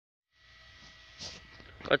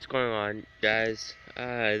What's going on, guys?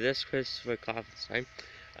 This is Christopher Kaufenstein.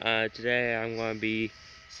 Today I'm going to be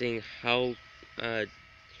seeing how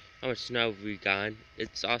much snow we've gotten.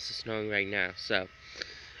 It's also snowing right now, so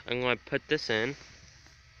I'm going to put this in,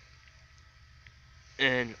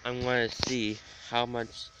 and I'm going to see how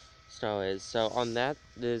much snow is. So on that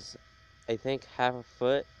is, I think, half a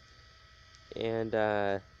foot, and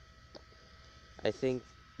I think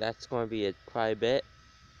that's going to be quite a bit.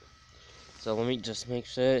 So let me just make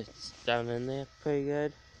sure it's down in there pretty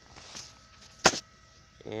good.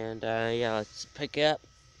 And yeah, let's pick it up.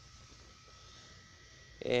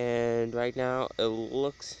 And right now it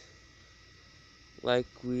looks like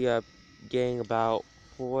we are getting about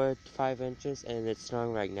 4 to 5 inches, and it's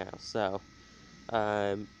snowing right now. So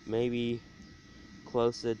maybe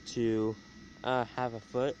closer to half a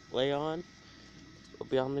foot later on will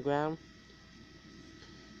be on the ground.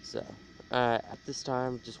 So at this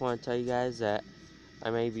time, just want to tell you guys that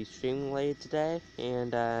I may be streaming later today,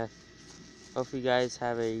 and hope you guys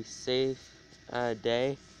have a safe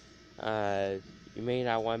day. You may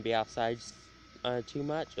not want to be outside too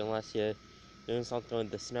much unless you're doing something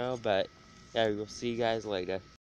with the snow, but yeah, we'll see you guys later.